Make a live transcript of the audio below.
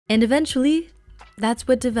And eventually, that's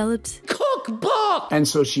what developed cookbook. And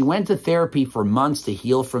so she went to therapy for months to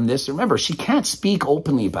heal from this. Remember, she can't speak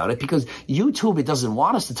openly about it because YouTube, it doesn't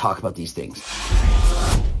want us to talk about these things.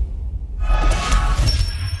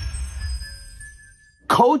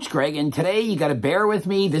 Coach Greg, and today you got to bear with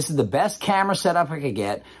me. This is the best camera setup I could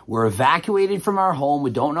get. We're evacuated from our home.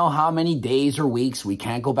 We don't know how many days or weeks. We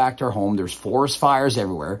can't go back to our home. There's forest fires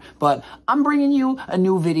everywhere. But I'm bringing you a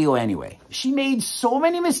new video anyway. She made so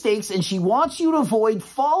many mistakes and she wants you to avoid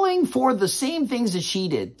falling for the same things that she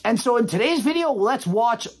did. And so in today's video, let's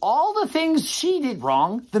watch all the things she did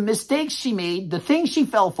wrong, the mistakes she made, the things she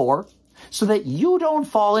fell for, so that you don't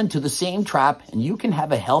fall into the same trap and you can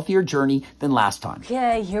have a healthier journey than last time.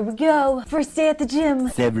 Okay, here we go. First day at the gym.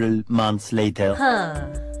 Several months later.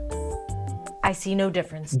 I see no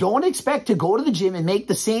difference. Don't expect to go to the gym and make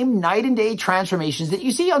the same night and day transformations that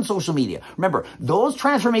you see on social media. Remember, those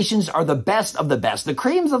transformations are the best of the best, the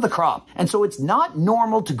creams of the crop. And so it's not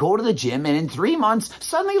normal to go to the gym and in 3 months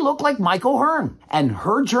suddenly look like Mike O'Hearn. And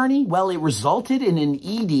her journey, well, it resulted in an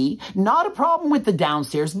ED, not a problem with the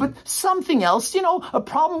downstairs, but something else, a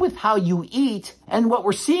problem with how you eat. And what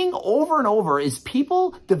we're seeing over and over is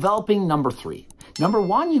people developing number 3. Number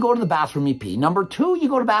 1, you go to the bathroom, you pee. Number 2, you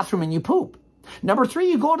go to the bathroom and you poop. Number 3,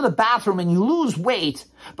 you go to the bathroom and you lose weight,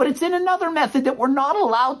 but it's in another method that we're not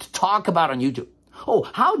allowed to talk about on YouTube. Oh,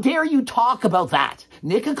 how dare you talk about that?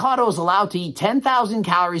 Nick Ocado is allowed to eat 10,000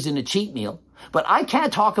 calories in a cheat meal, but I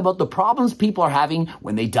can't talk about the problems people are having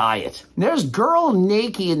when they diet. There's Girl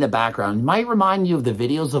Naked in the background. Might remind you of the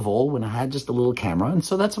videos of old when I had just a little camera, and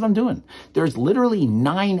so that's what I'm doing. There's literally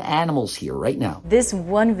 9 animals here right now. This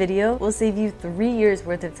one video will save you 3 years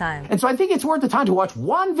worth of time. And so I think it's worth the time to watch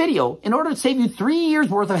one video in order to save you 3 years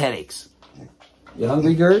worth of headaches. You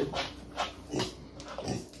hungry, Gert?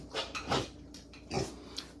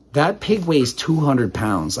 That pig weighs 200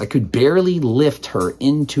 pounds. I could barely lift her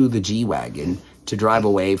into the G-Wagon to drive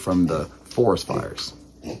away from the forest fires.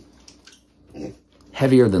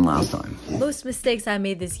 Heavier than last time. Most mistakes I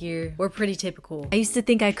made this year were pretty typical. I used to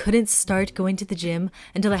think I couldn't start going to the gym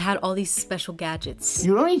until I had all these special gadgets.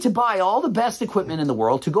 You don't need to buy all the best equipment in the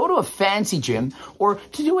world to go to a fancy gym or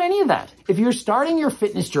to do any of that. If you're starting your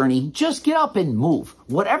fitness journey, just get up and move,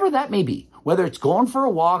 whatever that may be. Whether it's going for a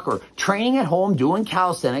walk or training at home, doing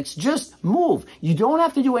calisthenics, just move. You don't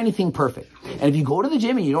have to do anything perfect. And if you go to the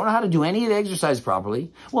gym and you don't know how to do any of the exercise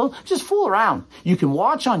properly, well, just fool around. You can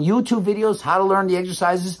watch on YouTube videos how to learn the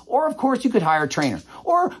exercises, or of course you could hire a trainer,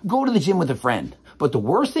 or go to the gym with a friend. But the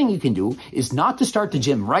worst thing you can do is not to start the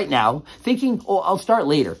gym right now, thinking, oh, I'll start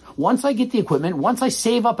later. Once I get the equipment, once I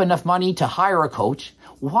save up enough money to hire a coach.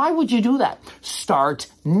 Why would you do that? Start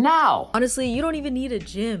now. Honestly, you don't even need a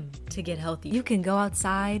gym to get healthy. You can go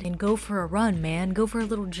outside and go for a run, man. Go for a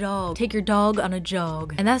little jog. Take your dog on a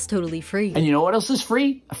jog. And that's totally free. And you know what else is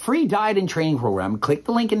free? A free diet and training program. Click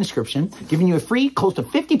the link in the description, giving you a free, close to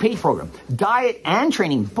 50-page program. Diet and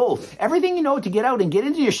training, both. Everything you know to get out and get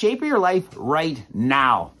into your shape of your life right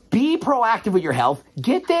now. Be proactive with your health.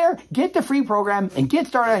 Get there, get the free program, and get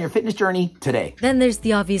started on your fitness journey today. Then there's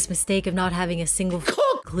the obvious mistake of not having a single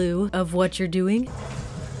clue of what you're doing.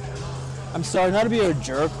 I'm sorry, not to be a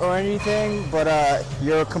jerk or anything, but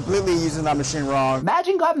you're completely using that machine wrong.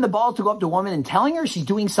 Imagine having the balls to go up to a woman and telling her she's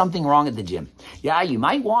doing something wrong at the gym. Yeah, you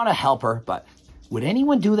might want to help her, but would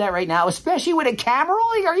anyone do that right now, especially with a camera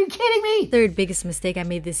rolling? Are you kidding me? Third biggest mistake I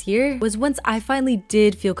made this year was once I finally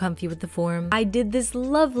did feel comfy with the form, I did this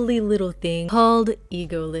lovely little thing called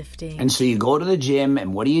ego lifting. And so you go to the gym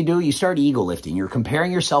and what do? You start ego lifting. You're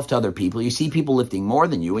comparing yourself to other people. You see people lifting more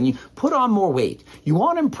than you and you put on more weight. You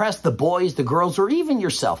want to impress the boys, the girls, or even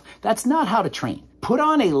yourself. That's not how to train. Put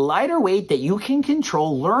on a lighter weight that you can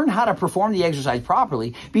control, learn how to perform the exercise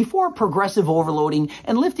properly before progressive overloading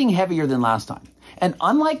and lifting heavier than last time. And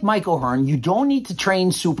unlike Mike O'Hearn, you don't need to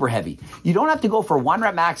train super heavy. You don't have to go for 1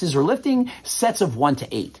 rep maxes or lifting sets of 1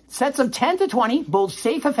 to 8. Sets of 10 to 20, both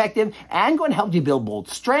safe, effective, and going to help you build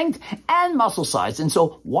both strength and muscle size. And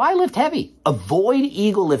so why lift heavy? Avoid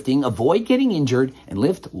ego lifting, avoid getting injured, and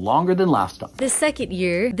lift longer than last time. The second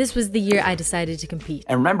year, this was the year I decided to compete.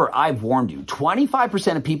 And remember, I've warned you,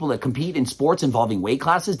 25% of people that compete in sports involving weight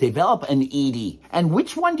classes develop an ED. And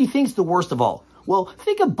which one do you think is the worst of all? Well,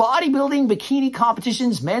 think of bodybuilding, bikini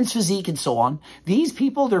competitions, men's physique, and so on. These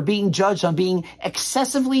people, they're being judged on being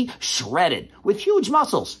excessively shredded with huge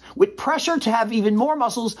muscles, with pressure to have even more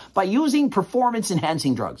muscles by using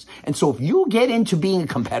performance-enhancing drugs. And so if you get into being a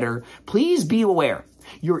competitor, please be aware.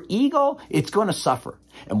 Your ego, it's going to suffer.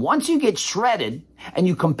 And once you get shredded and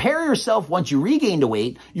you compare yourself once you regain the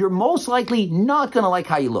weight, you're most likely not going to like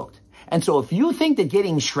how you looked. And so if you think that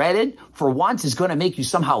getting shredded for once is going to make you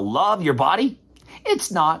somehow love your body,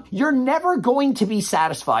 it's not. You're never going to be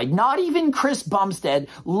satisfied. Not even Chris Bumstead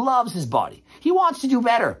loves his body. He wants to do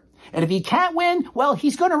better. And if he can't win, well,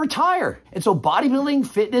 he's going to retire. And so bodybuilding,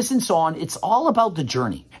 fitness, and so on, it's all about the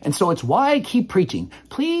journey. And so it's why I keep preaching,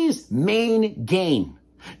 please main gain.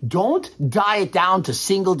 Don't diet down to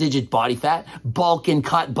single-digit body fat, bulk and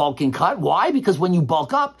cut, bulk and cut. Why? Because when you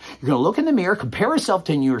bulk up, you're going to look in the mirror, compare yourself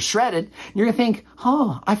to when you were shredded, and you're going to think,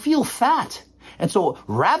 oh, I feel fat. And so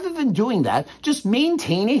rather than doing that, just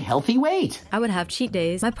maintain a healthy weight. I would have cheat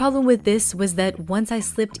days. My problem with this was that once I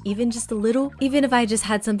slipped even just a little, even if I just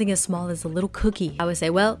had something as small as a little cookie, I would say,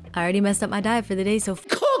 well, I already messed up my diet for the day, so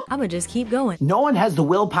I'm gonna just keep going. No one has the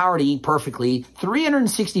willpower to eat perfectly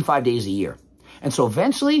 365 days a year. And so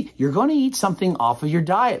eventually you're going to eat something off of your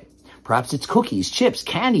diet. Perhaps it's cookies, chips,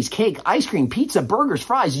 candies, cake, ice cream, pizza, burgers,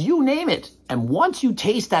 fries, you name it. And once you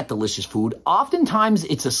taste that delicious food, oftentimes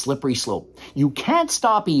it's a slippery slope. You can't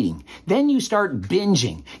stop eating. Then you start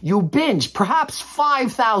binging. You binge perhaps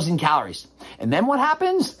 5,000 calories. And then what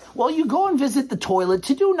happens? Well, you go and visit the toilet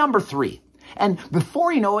to do number 3. And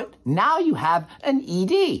before you know it, now you have an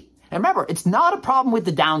ED. And remember, it's not a problem with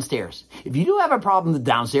the downstairs. If you do have a problem with the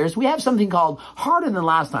downstairs, we have something called Harder Than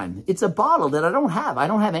Last Time. It's a bottle that I don't have. I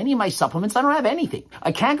don't have any of my supplements. I don't have anything.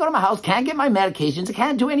 I can't go to my house, can't get my medications. I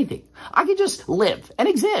can't do anything. I can just live and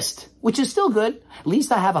exist, which is still good. At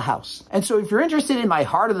least I have a house. And so if you're interested in my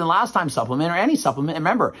Harder Than Last Time supplement or any supplement,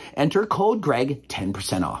 remember, enter code Greg,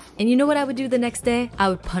 10% off. And you know what I would do the next day? I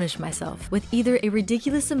would punish myself with either a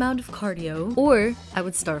ridiculous amount of cardio or I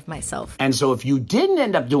would starve myself. And so if you didn't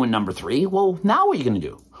end up doing number 3, well, now what are you going to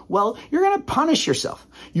do? Well, you're going to punish yourself.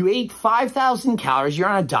 You ate 5,000 calories. You're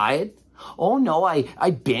on a diet. Oh no, I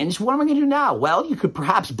binged. What am I going to do now? Well, you could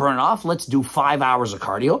perhaps burn off. Let's do 5 hours of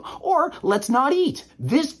cardio, or let's not eat.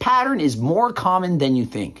 This pattern is more common than you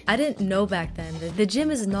think. I didn't know back then that the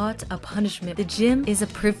gym is not a punishment. The gym is a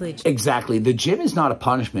privilege. Exactly. The gym is not a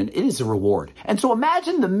punishment. It is a reward. And so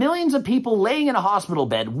imagine the millions of people laying in a hospital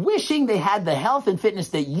bed wishing they had the health and fitness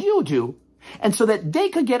that you do, and so that they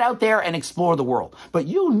could get out there and explore the world. But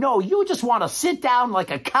you just want to sit down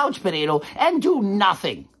like a couch potato and do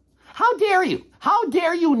nothing. How dare you? How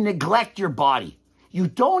dare you neglect your body? You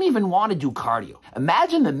don't even want to do cardio.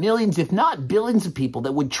 Imagine the millions, if not billions of people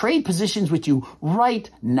that would trade positions with you right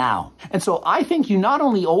now. And so I think you not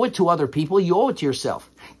only owe it to other people, you owe it to yourself.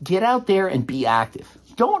 Get out there and be active.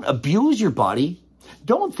 Don't abuse your body.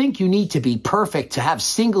 Don't think you need to be perfect to have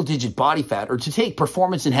single-digit body fat or to take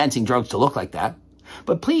performance-enhancing drugs to look like that.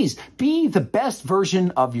 But please, be the best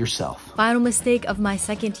version of yourself. Final mistake of my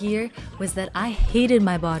second year was that I hated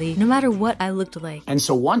my body, no matter what I looked like. And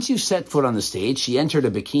so once you set foot on the stage, she entered a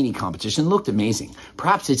bikini competition, looked amazing.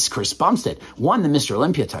 Perhaps it's Chris Bumstead, won the Mr.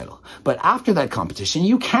 Olympia title. But after that competition,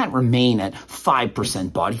 you can't remain at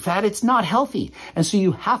 5% body fat. It's not healthy. And so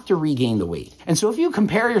you have to regain the weight. And so if you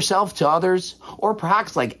compare yourself to others, or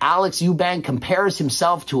perhaps like Alex Eubank compares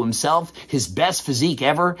himself to himself, his best physique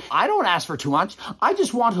ever, I don't ask for too much. I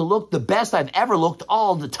just want to look the best I've ever looked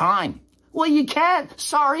all the time. Well, you can't.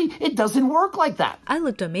 Sorry, it doesn't work like that. I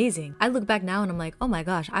looked amazing. I look back now and I'm like, oh my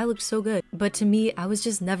gosh, I looked so good. But to me, I was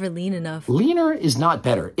just never lean enough. Leaner is not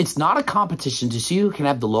better. It's not a competition to see who can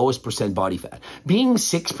have the lowest percent body fat. Being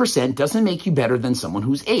 6% doesn't make you better than someone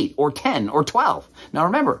who's 8 or 10 or 12. Now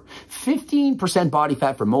remember, 15% body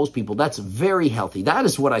fat for most people, that's very healthy. That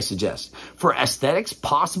is what I suggest. For aesthetics,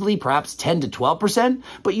 possibly perhaps 10 to 12%,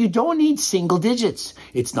 but you don't need single digits.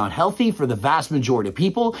 It's not healthy for the vast majority of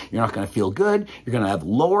people. You're not going to feel good. You're going to have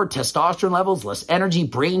lower testosterone levels, less energy,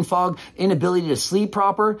 brain fog, inability to sleep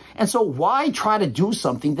proper. And so why try to do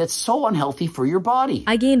something that's so unhealthy for your body?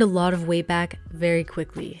 I gained a lot of weight back very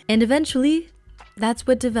quickly. And eventually, that's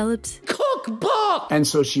what developed cookbook. And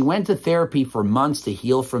so she went to therapy for months to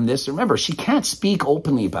heal from this. Remember, she can't speak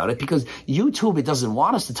openly about it because YouTube, it doesn't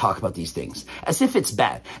want us to talk about these things as if it's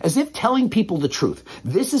bad, as if telling people the truth.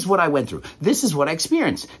 This is what I went through. This is what I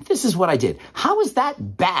experienced. This is what I did. How is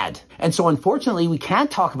that bad? And so unfortunately, we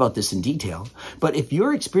can't talk about this in detail. But if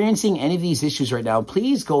you're experiencing any of these issues right now,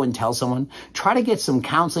 please go and tell someone. Try to get some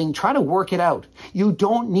counseling. Try to work it out. You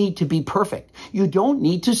don't need to be perfect. You don't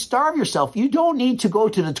need to starve yourself. You don't need to go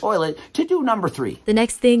to the toilet to do number 3. The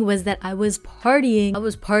next thing was that I was partying. I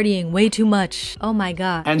was partying way too much. Oh my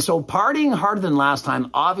God. And so partying harder than last time,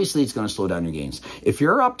 obviously it's going to slow down your gains. If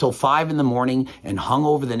you're up till 5 in the morning and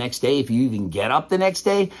hungover the next day, if you even get up the next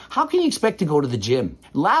day, how can you expect to go to the gym?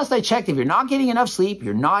 Last I checked, if you're not getting enough sleep,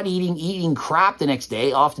 you're not eating crap the next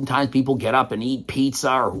day. Oftentimes people get up and eat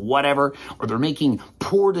pizza or whatever, or they're making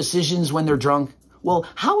poor decisions when they're drunk. Well,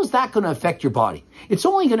 how is that going to affect your body? it's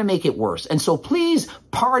only going to make it worse. And so please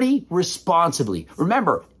party responsibly.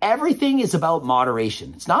 Remember, everything is about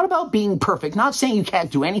moderation. It's not about being perfect, not saying you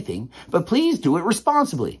can't do anything, but please do it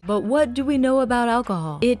responsibly. But what do we know about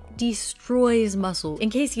alcohol? It destroys muscle. In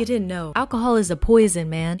case you didn't know, alcohol is a poison,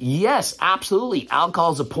 man. Yes, absolutely.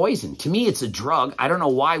 Alcohol is a poison. To me, it's a drug. I don't know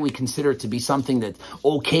why we consider it to be something that's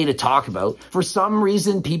okay to talk about. For some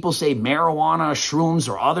reason, people say marijuana, shrooms,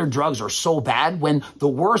 or other drugs are so bad when the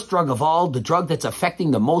worst drug of all, the drug that's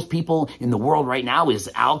affecting the most people in the world right now is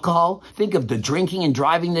alcohol. Think of the drinking and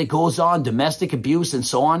driving that goes on, domestic abuse, and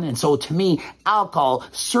so on. And so to me, alcohol,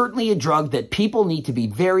 certainly a drug that people need to be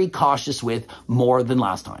very cautious with more than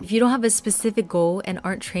last time. If you don't have a specific goal and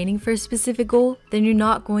aren't training for a specific goal, then you're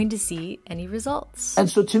not going to see any results. And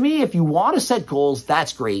so to me, if you want to set goals,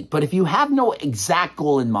 that's great. But if you have no exact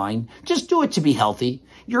goal in mind, just do it to be healthy.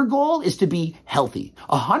 Your goal is to be healthy.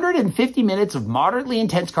 150 minutes of moderately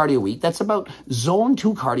intense cardio a week. That's about zone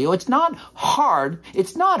 2 cardio. It's not hard.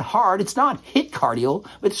 It's not HIIT cardio,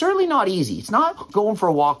 but certainly not easy. It's not going for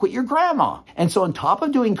a walk with your grandma. And so on top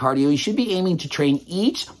of doing cardio, you should be aiming to train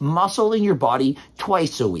each muscle in your body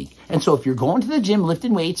twice a week. And so if you're going to the gym,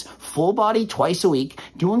 lifting weights, full body twice a week,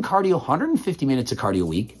 doing cardio, 150 minutes of cardio a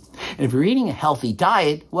week, and if you're eating a healthy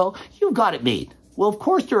diet, well, you've got it made. Well, of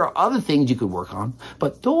course, there are other things you could work on,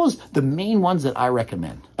 but those the main ones that I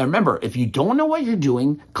recommend. And remember, if you don't know what you're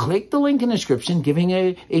doing, click the link in the description, giving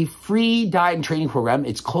a free diet and training program.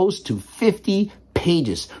 It's close to 50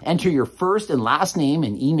 pages. Enter your first and last name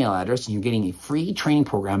and email address, and you're getting a free training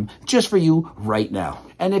program just for you right now.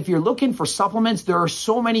 And if you're looking for supplements, there are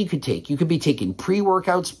so many you could take. You could be taking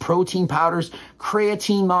pre-workouts, protein powders,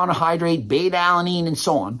 creatine monohydrate, beta-alanine, and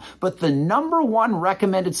so on. But the number one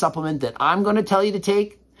recommended supplement that I'm going to tell you to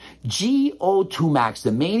take, GO2 Max,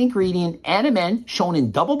 the main ingredient, NMN, shown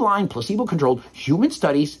in double-blind, placebo-controlled human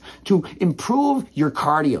studies to improve your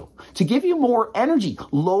cardio, to give you more energy,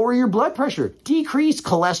 lower your blood pressure, decrease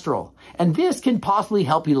cholesterol. And this can possibly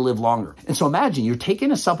help you to live longer. And so imagine you're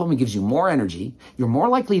taking a supplement that gives you more energy, you're more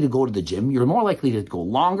likely to go to the gym, you're more likely to go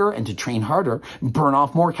longer and to train harder, burn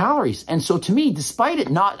off more calories. And so to me, despite it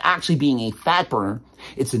not actually being a fat burner,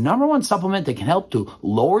 it's the number one supplement that can help to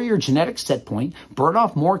lower your genetic set point, burn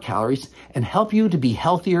off more calories, and help you to be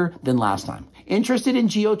healthier than last time. Interested in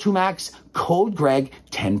GO2 Max? Code Greg,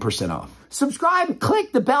 10% off. Subscribe,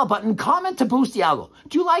 click the bell button, comment to boost the algo.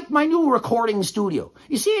 Do you like my new recording studio?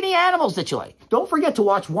 You see any animals that you like? Don't forget to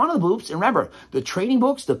watch one of the books. And remember, the training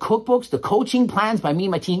books, the cookbooks, the coaching plans by me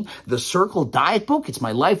and my team, the Circle Diet book, it's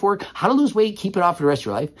my life work, how to lose weight, keep it off for the rest of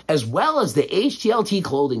your life, as well as the HTLT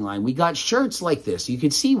clothing line. We got shirts like this. You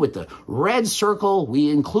can see with the red circle, we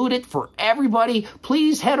include it for everybody.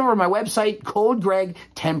 Please head over to my website, code Greg,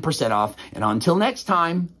 10% off. And until next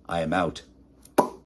time, I am out.